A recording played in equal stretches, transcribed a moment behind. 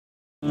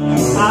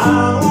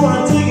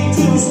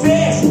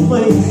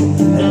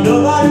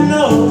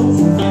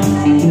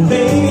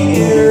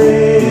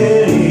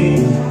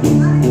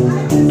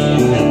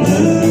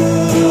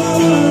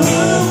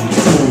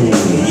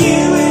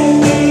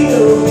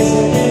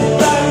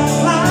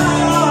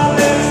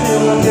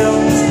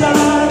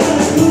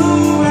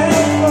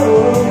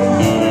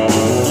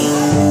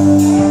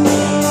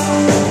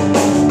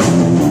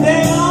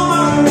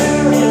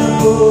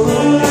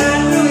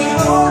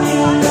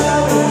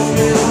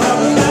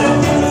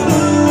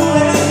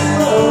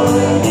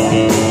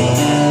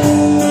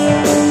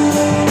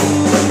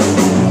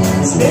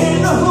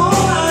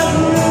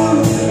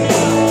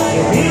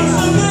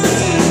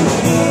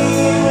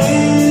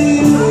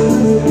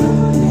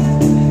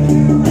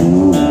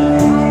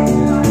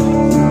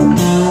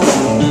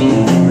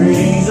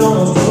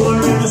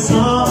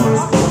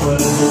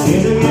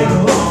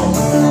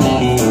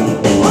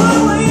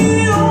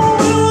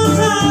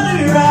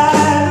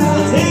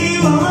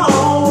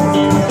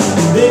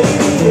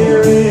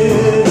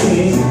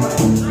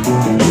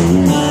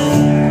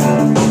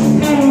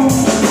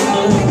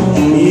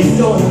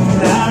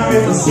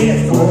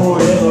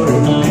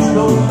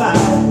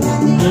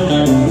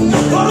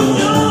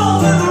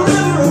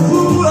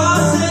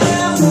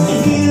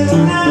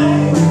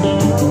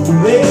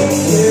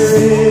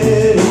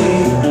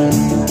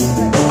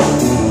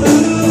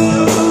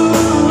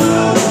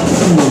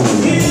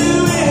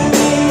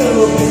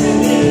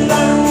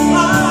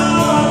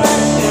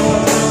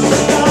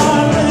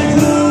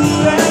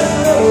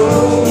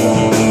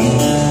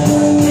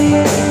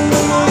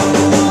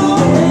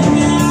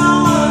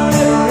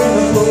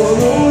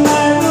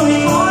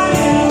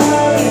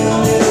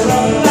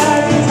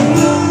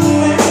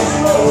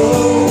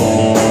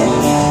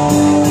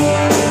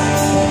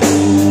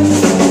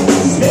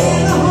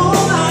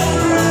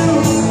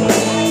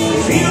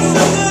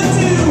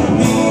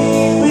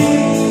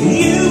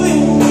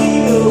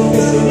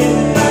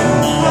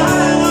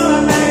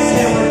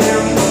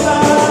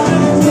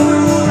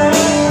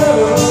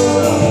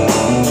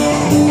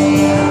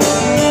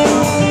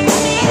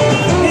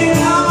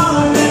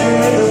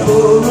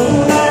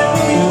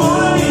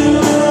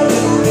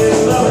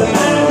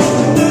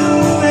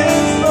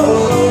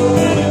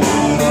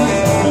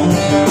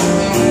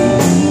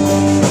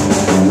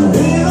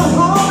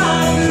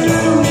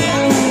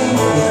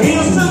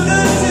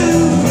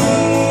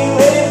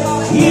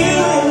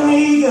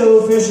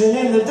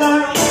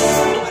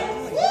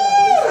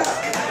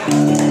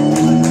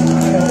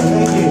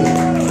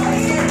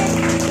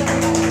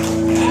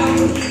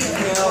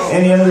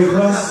Any other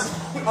requests?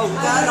 Oh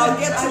God, I'll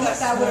get to that.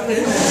 That would have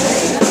been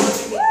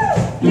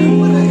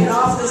great. Get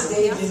off the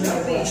stage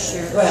and be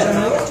sure. Go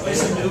ahead.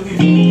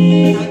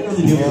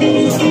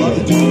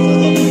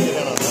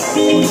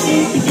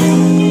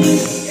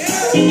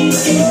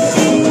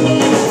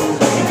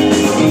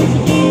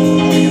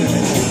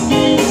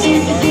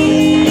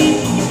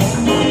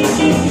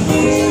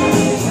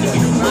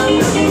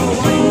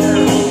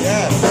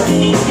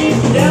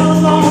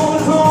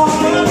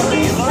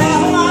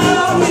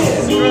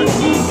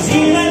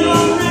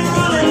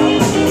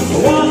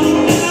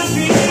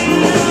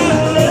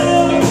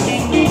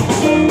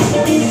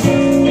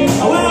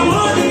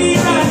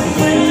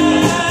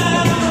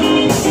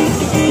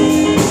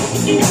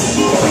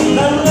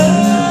 La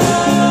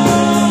la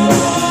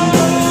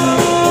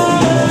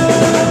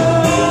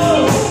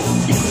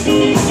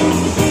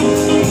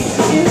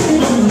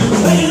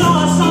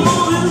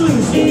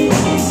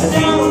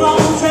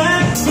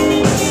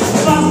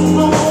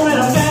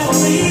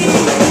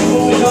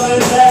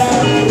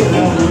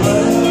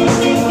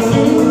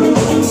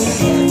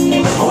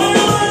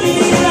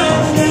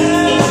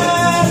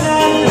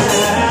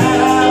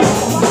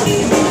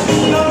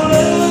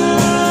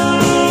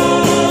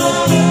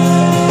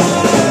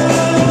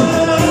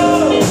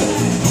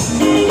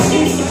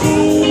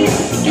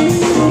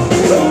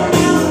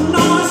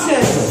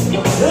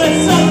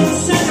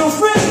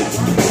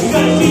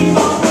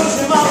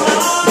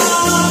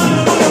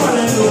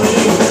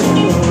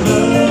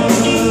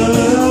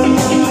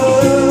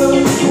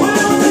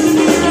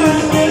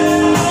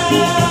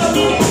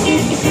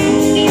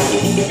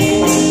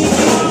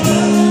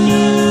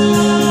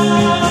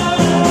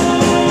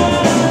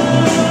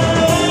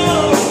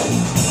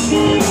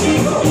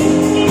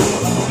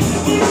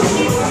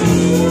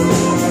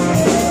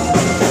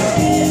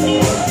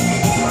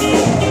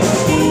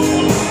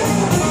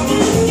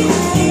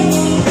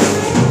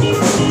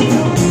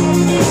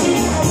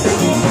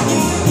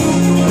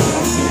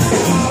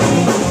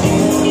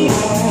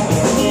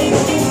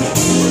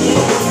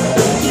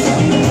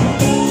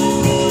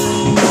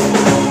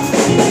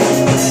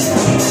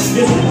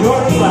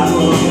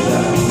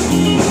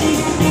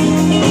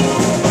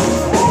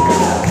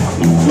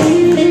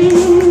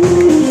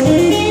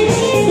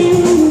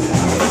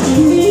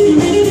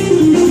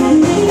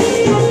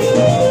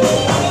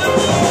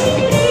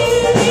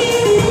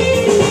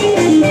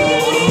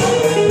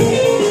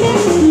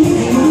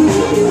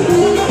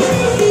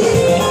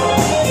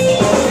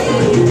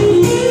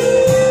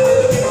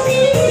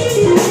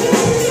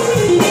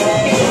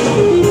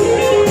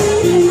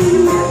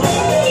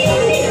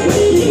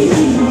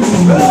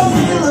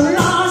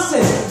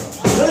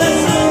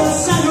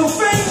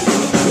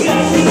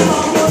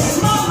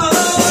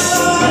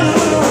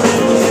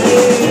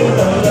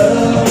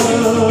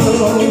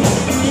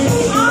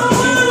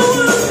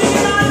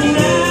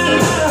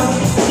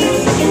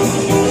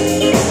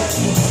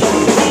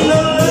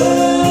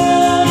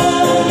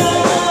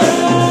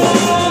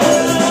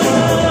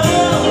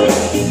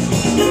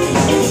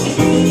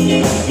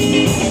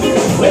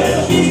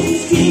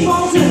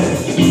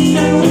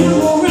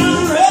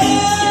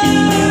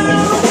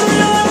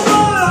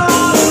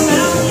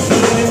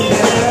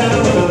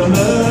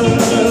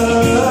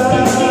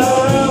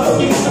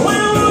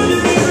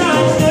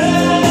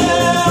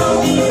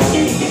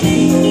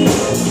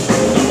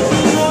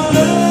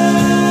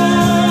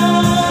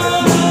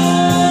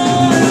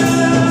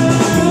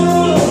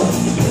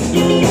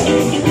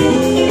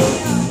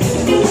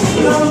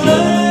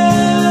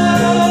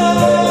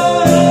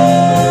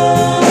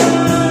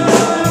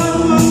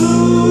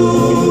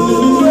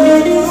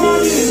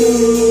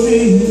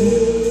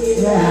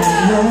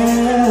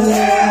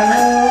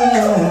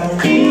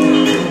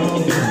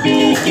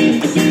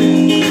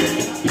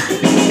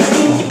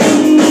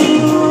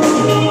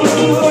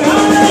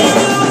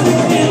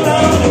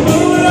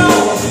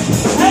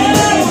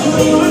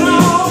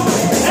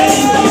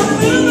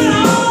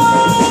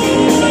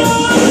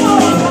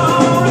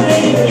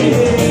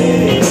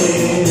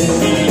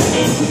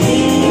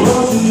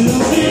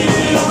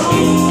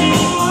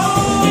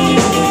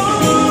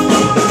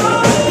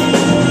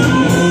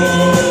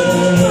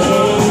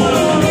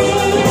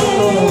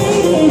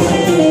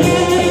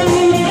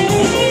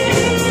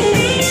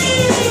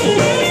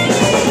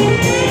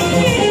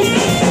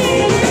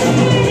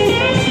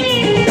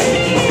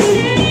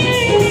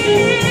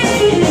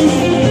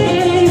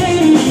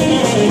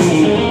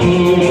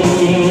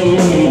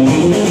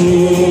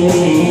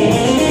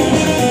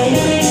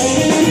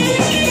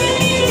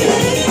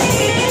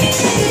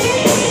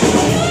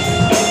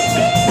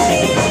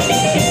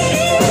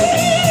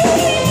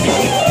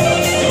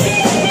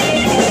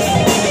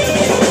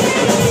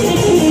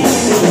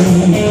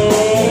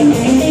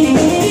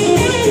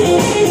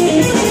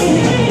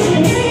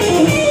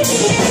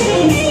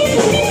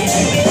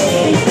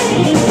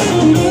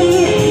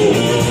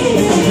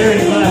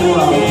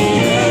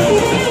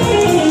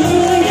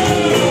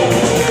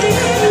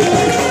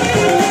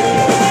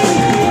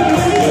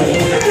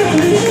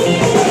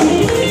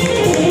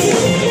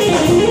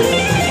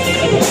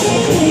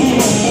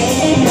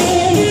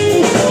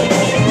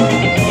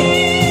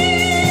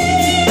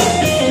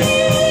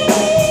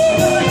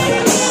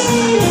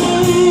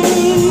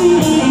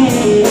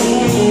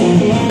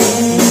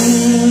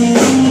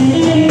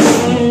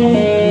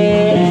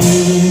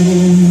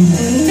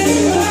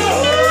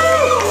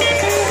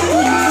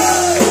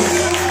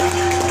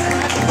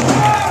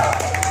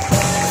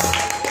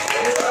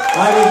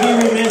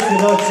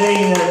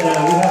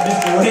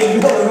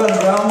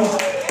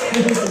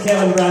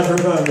guys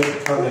work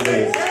on the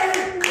bass.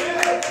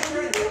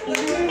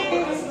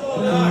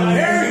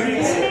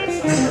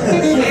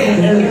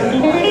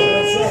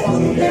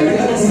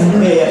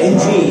 Okay, in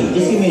G.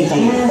 Just give me a G.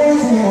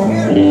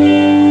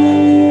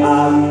 I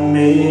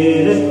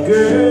made a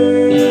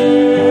girl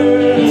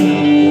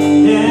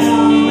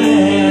down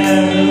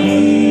there.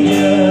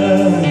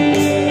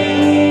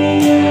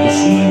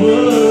 She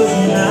was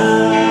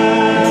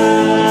nice.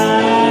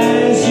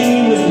 She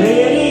was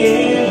ready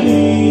and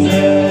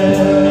pleasing.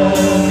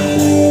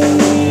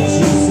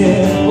 She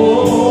said,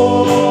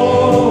 "Oh,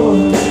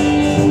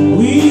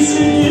 we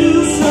should do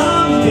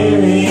some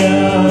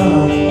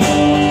marrying."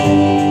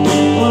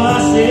 Well, I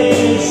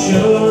said,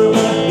 "Sure,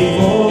 but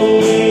before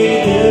we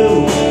do,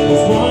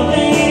 there's one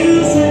thing you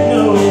should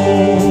know.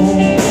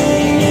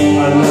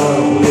 I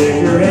love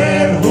liquor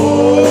and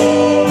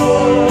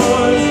whores.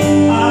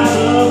 I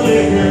love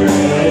liquor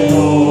and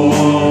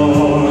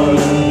whores.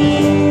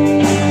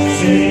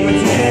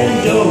 Cigarettes and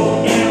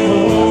dope and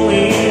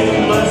rolling and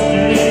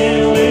mustard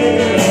and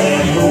liquor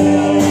and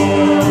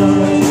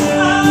whores.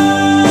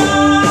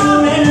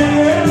 I'm in a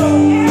girl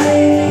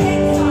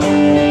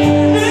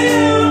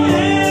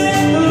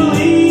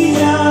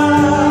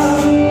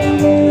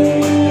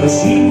but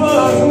she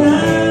was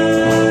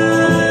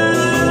nice,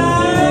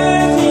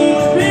 she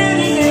was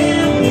pretty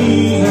and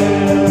pleasing.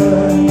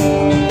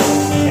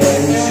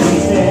 And she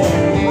said,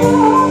 "Oh,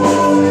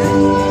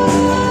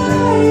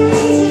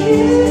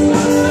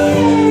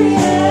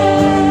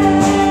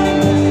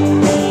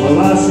 well,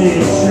 I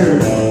said, "Sure,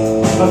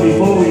 but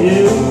before we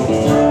do,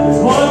 there's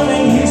one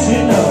thing you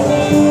should know.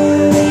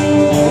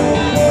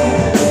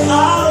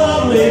 I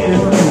love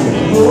liquor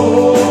and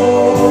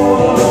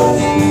whores.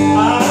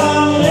 I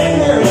love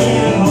liquor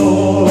and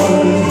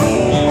whores.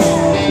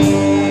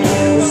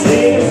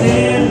 Cigarettes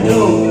and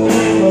dope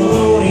and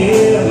bologna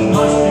and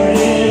mustard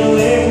and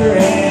liquor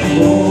and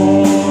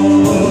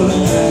whores.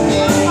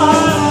 I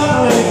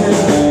love liquor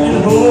and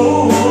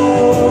whores.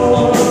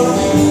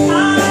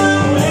 I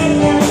love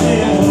liquor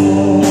and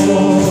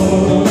whores.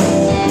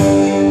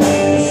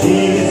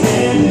 Cigarettes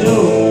and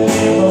dope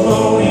and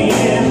bologna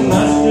and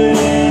mustard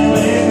and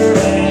liquor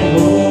and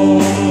whores.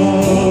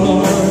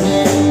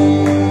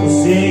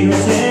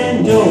 Cigarettes and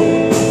dope,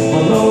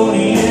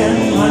 bologna and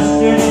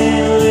mustard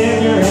and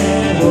liquor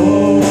and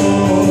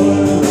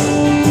whores.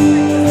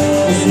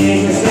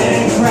 Cigarettes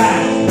and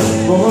crack,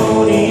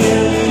 bologna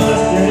and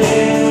mustard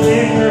and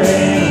liquor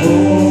and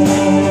whores.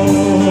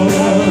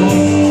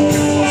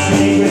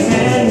 Cigarettes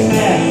and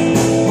meth,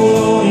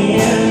 bologna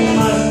and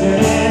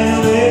mustard and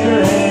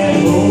liquor and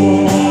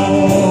whores.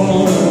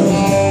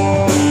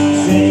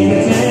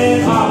 Cigarettes and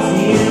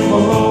oxy and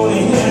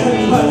bologna and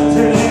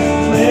mustard and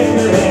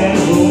liquor and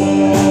whores.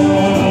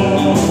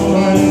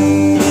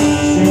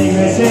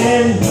 Cigarettes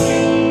and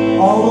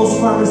all those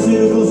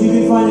pharmaceuticals you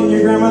can find in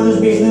your grandmother's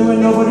basement when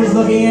nobody's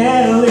looking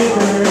at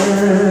liquor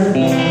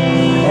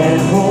and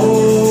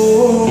whores.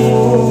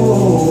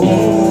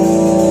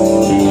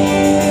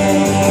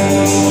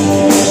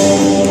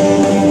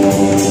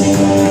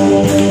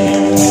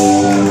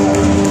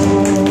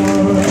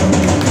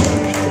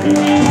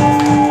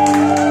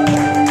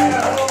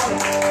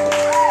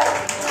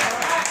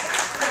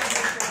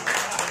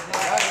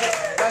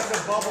 That's a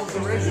Bubbles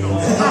original.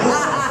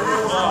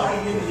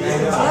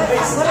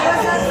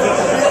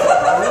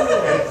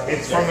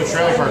 It's from the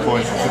Trailer Park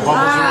Boys. It's a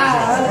Bubbles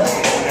original.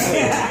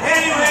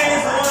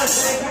 Anyways, I want to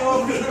thank you all.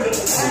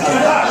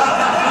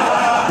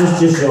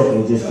 Just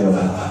joking, just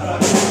joking.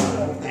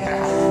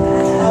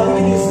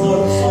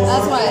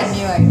 That's why I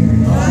knew I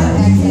heard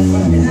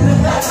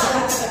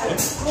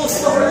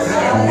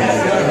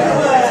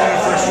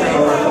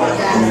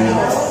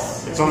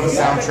It's on the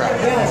soundtrack.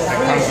 That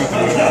comes with the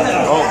movie.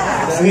 Oh,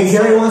 Okay,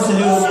 Gary wants to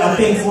do a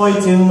Pink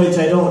Floyd tune, which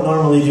I don't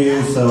normally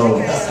do, so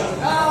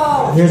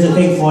here's a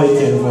Pink Floyd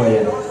tune for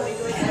you.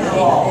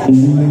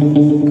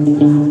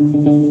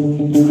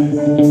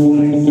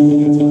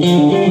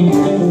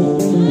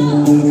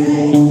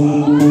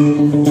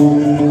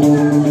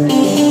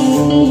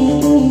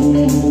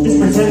 Just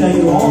pretend I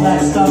do all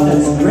that stuff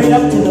that's right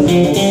up to the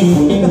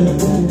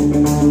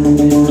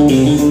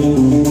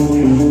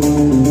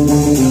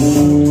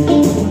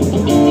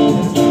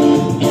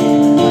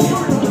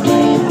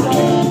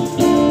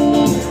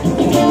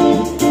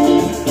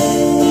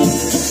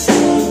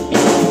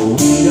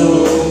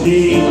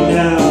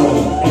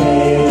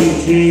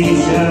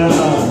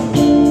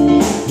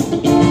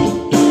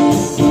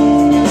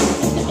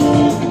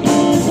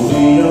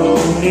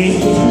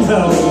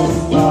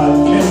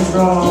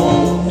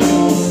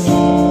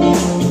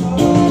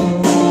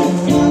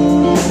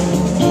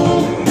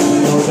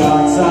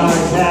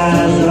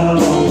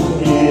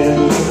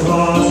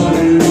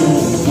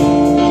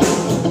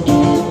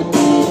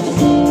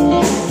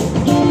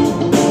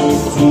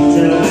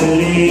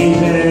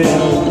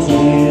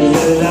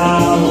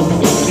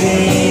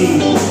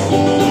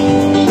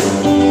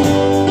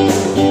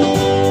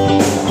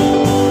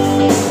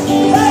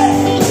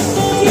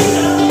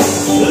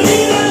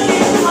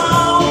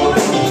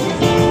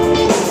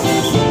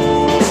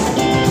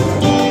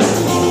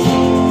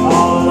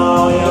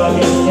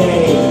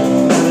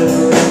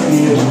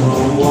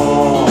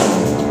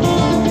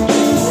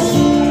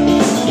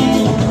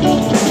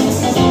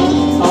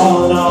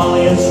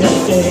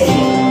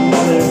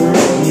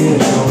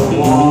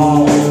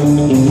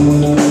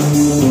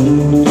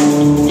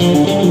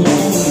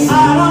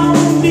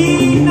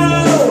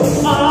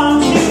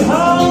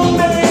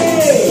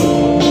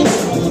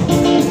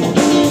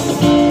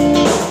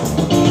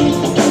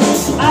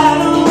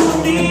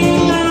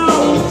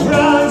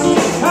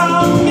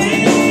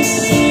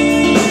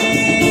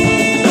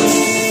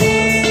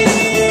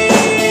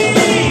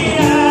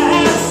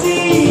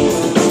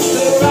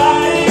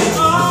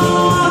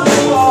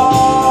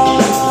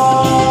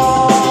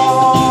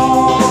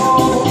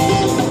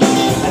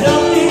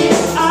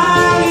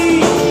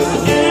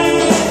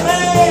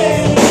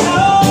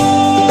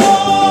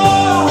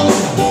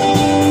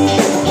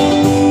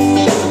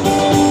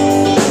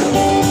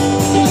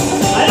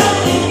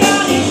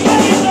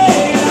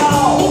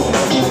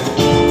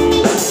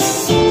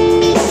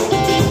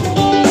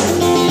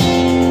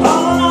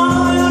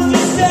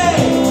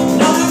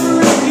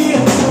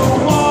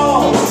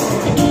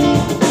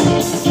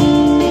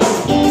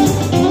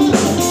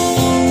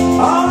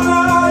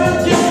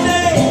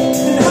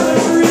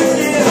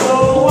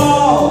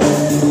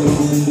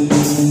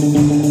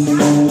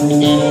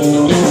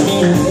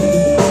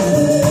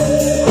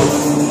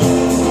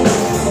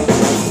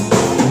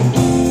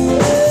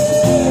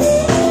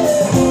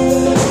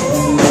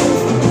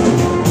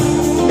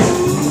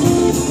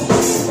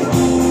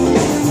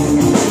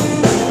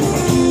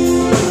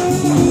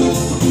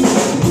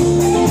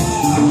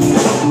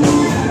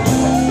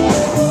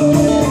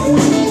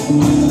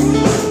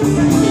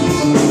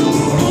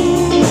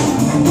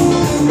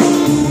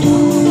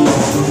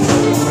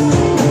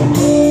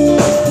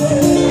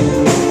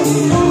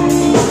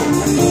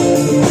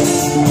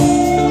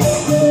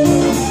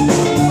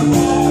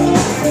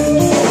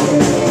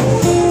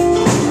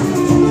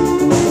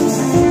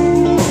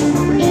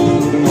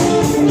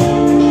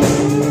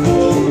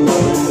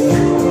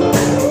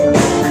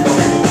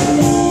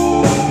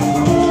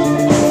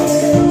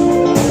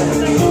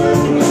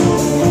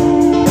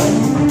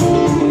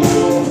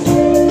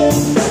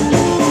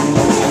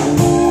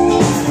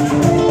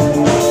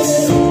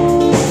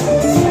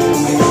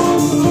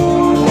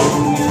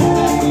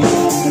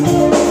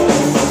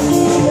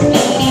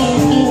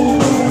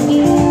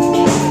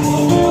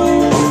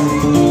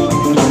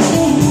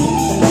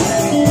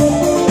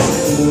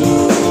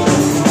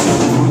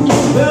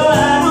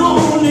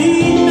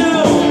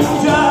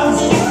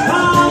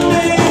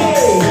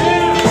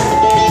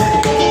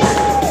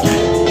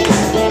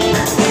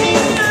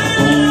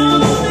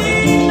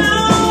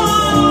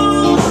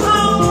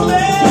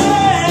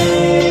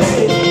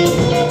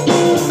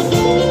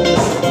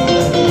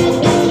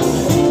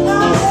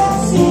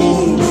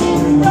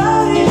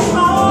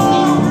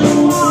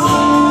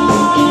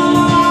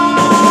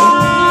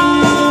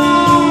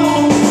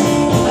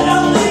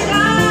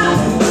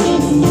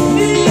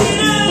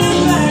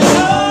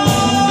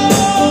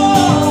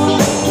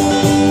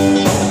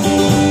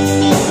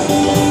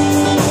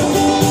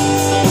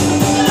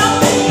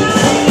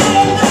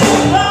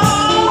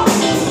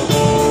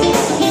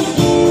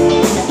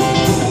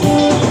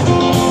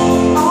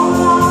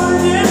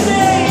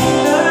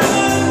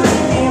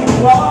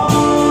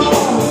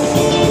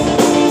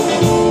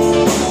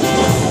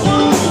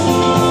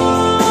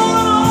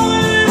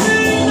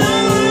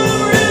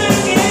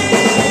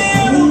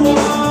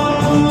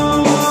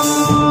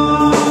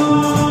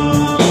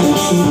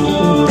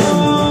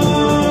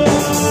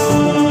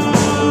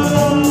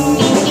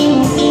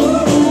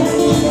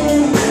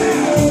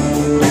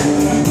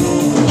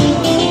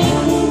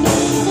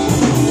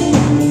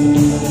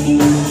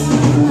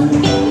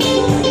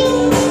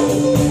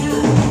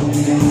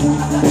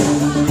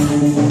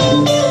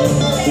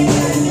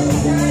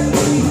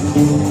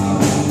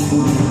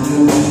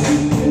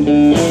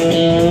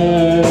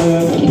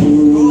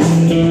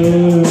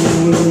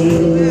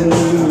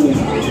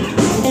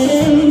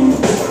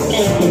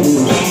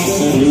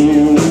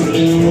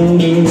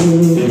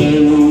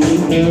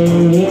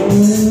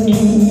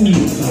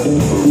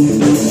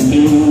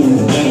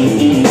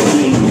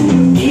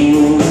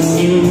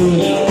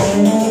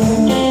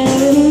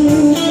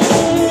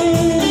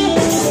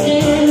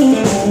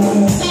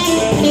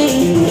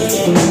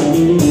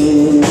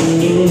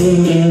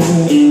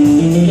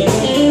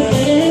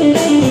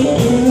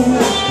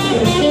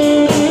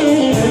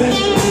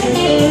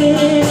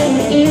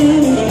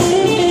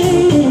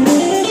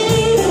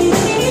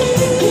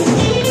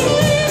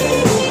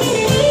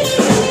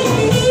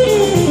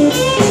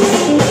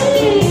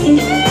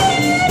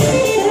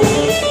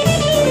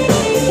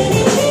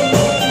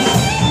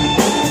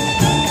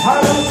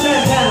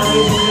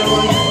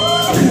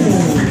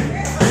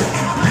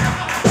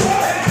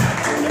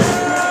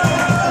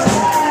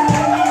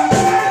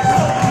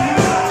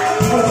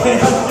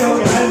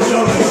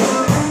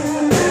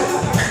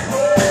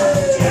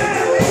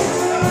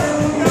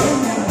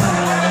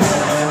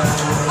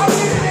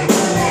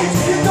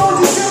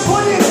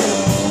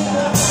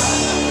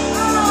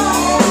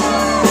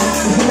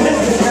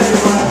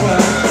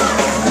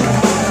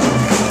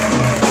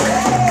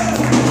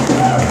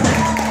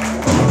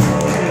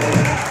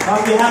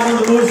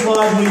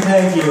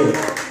Thank you.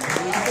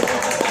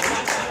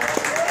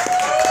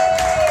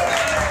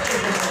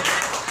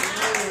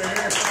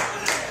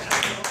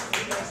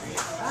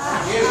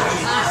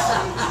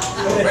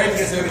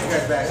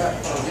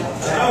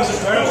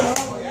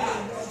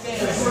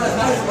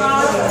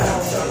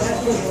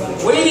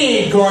 We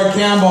need Gord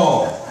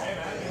Campbell.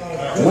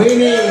 We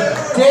need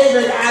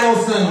David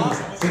Adelson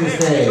to the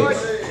stage.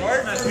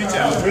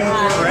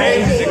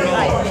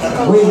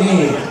 We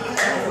need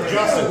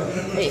Justin.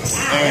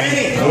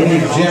 We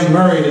need Jim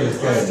Murray to the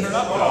stage.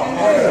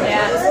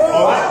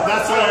 Oh,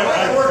 that's what I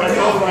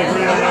told him. I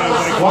bring it up.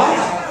 What?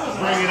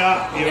 Bring it up.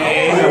 You know.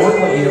 Yeah, what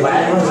you buy?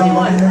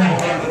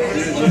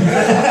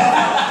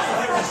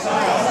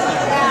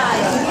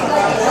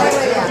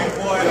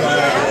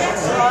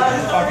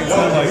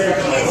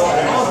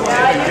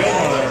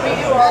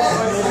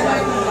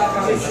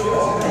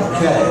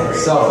 Okay,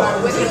 so.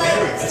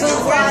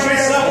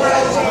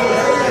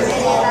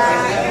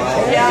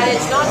 Yeah,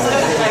 it's not so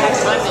that I have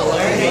time to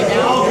learn right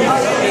now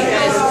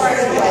because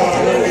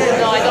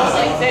no, I don't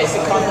like this. A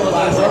couple of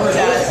these right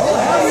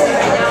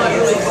now I'm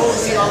really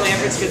focusing all my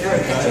efforts because we're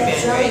a picture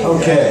band, right?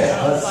 Okay,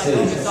 let's see.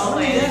 Focus all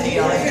my energy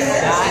on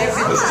that,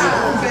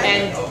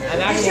 and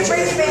I'm actually.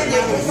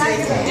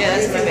 Yeah,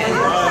 that's my band.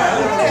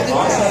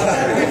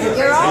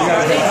 You're all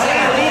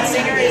Lead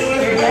singer is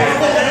your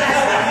dad.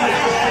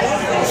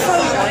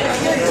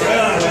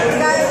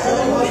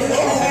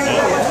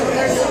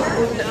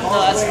 No,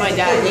 that's my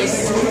dad. He's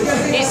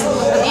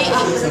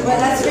But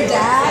that's your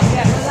dad?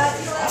 Yeah.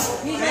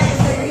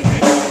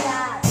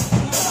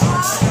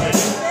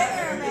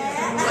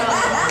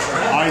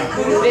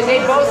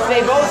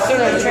 They both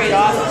sort of trade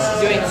off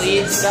doing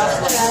lead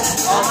stuff. Like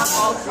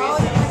all three.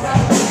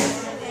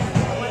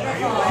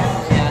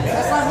 Yeah.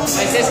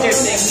 My sister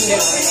sings too.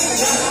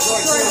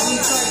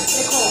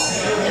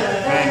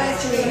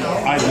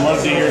 I'd love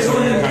to hear some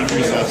of your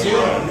country stuff.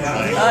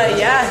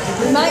 Yeah.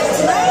 Tonight?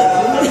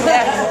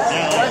 Yeah.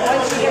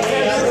 Once she gets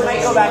there, we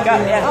might go back up.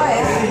 Yeah. Oh,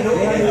 yeah.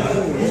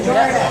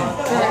 Jordan.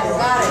 Got it.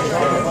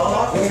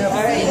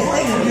 All right.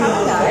 Thanks for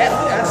coming down. Yep,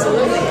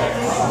 absolutely.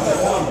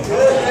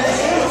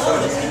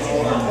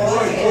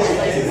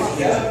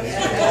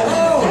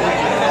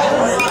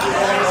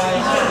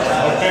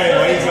 Okay,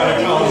 well, he's got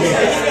to call me.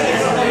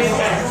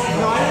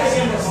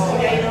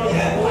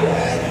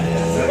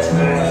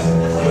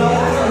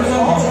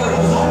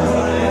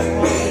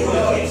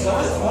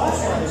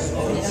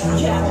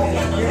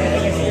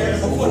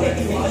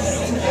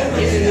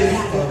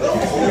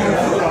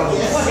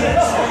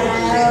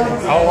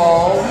 Hello.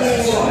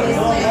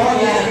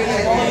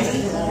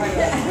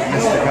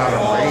 Mr. got a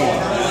raise.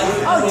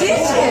 Oh, did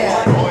you?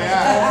 Oh,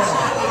 yeah.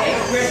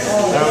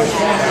 That was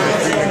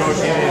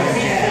pre-negotiated.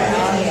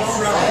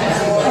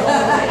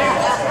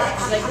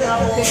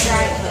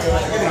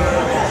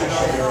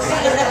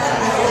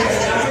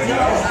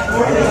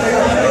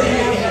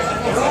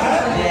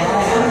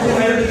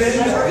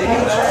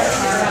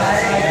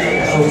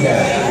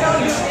 Okay.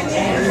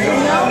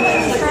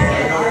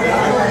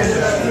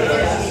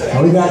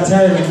 We got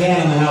Terry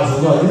McCann in the house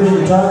as well. You need a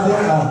guitar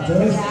there,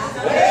 Terry?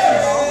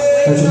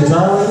 That's your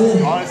guitar with you?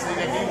 Honestly,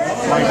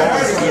 my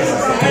voice is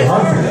Hey,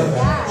 hard for you.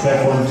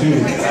 check 1,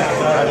 2.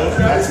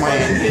 That's my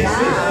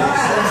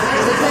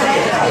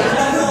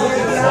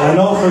I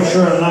know for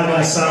sure I'm not going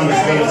to sound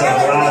as good as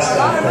that last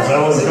time because I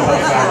wasn't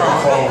quite back to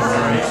phone,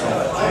 right?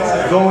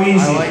 Go I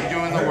easy. like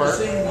doing the work,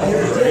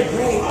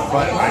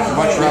 but I'd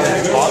much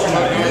rather talk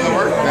about doing the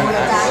work than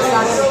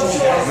actually.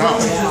 No,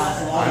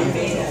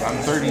 I'm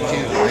 32.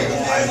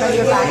 That's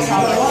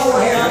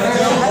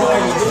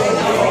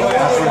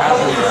what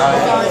happens.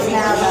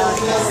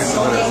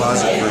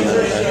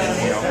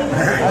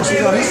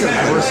 Actually, no, he's good.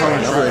 I worked on a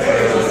truck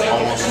for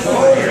almost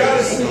 4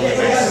 years.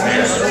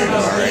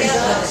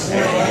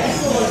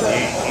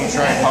 You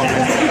try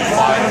pumping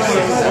 5,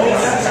 6, 7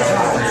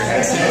 pounds for your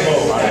head.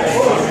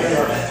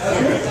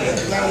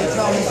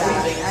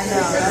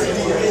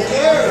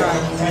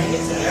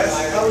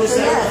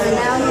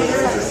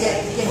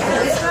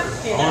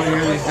 I want to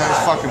hear these guys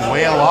fucking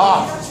wail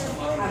off.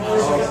 I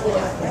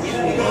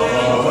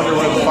wonder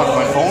where the fuck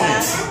my phone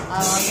is.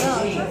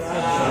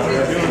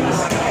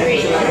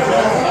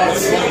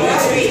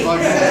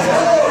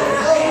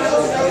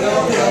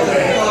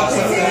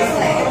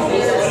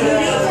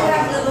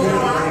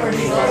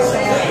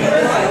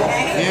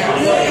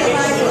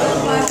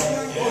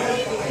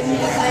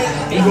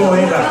 You go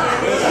way back.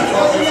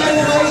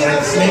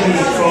 It's maybe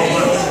 12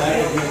 months.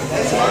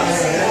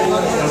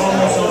 I'm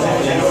almost on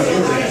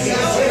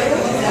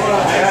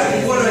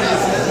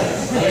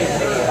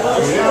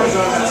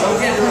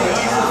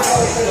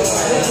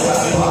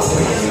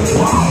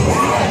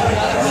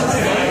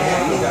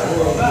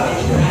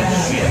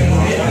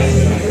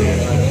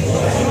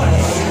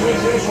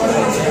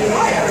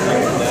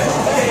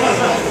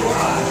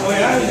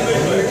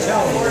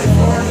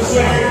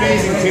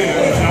Amazing too, you know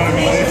what I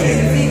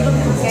mean?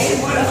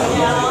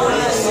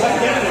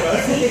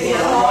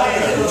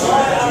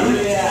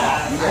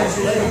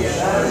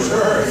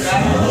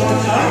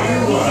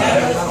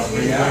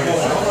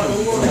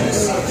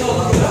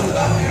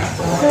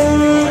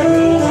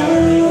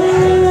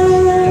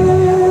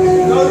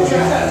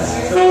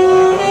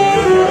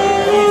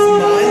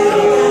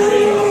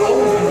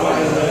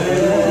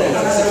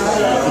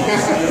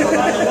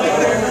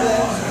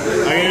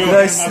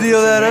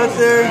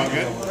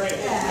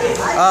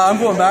 I'm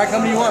going back. How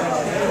many you want?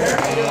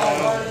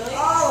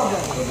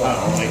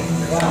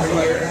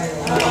 100.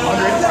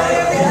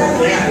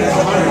 Yeah,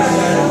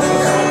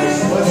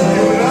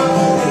 100.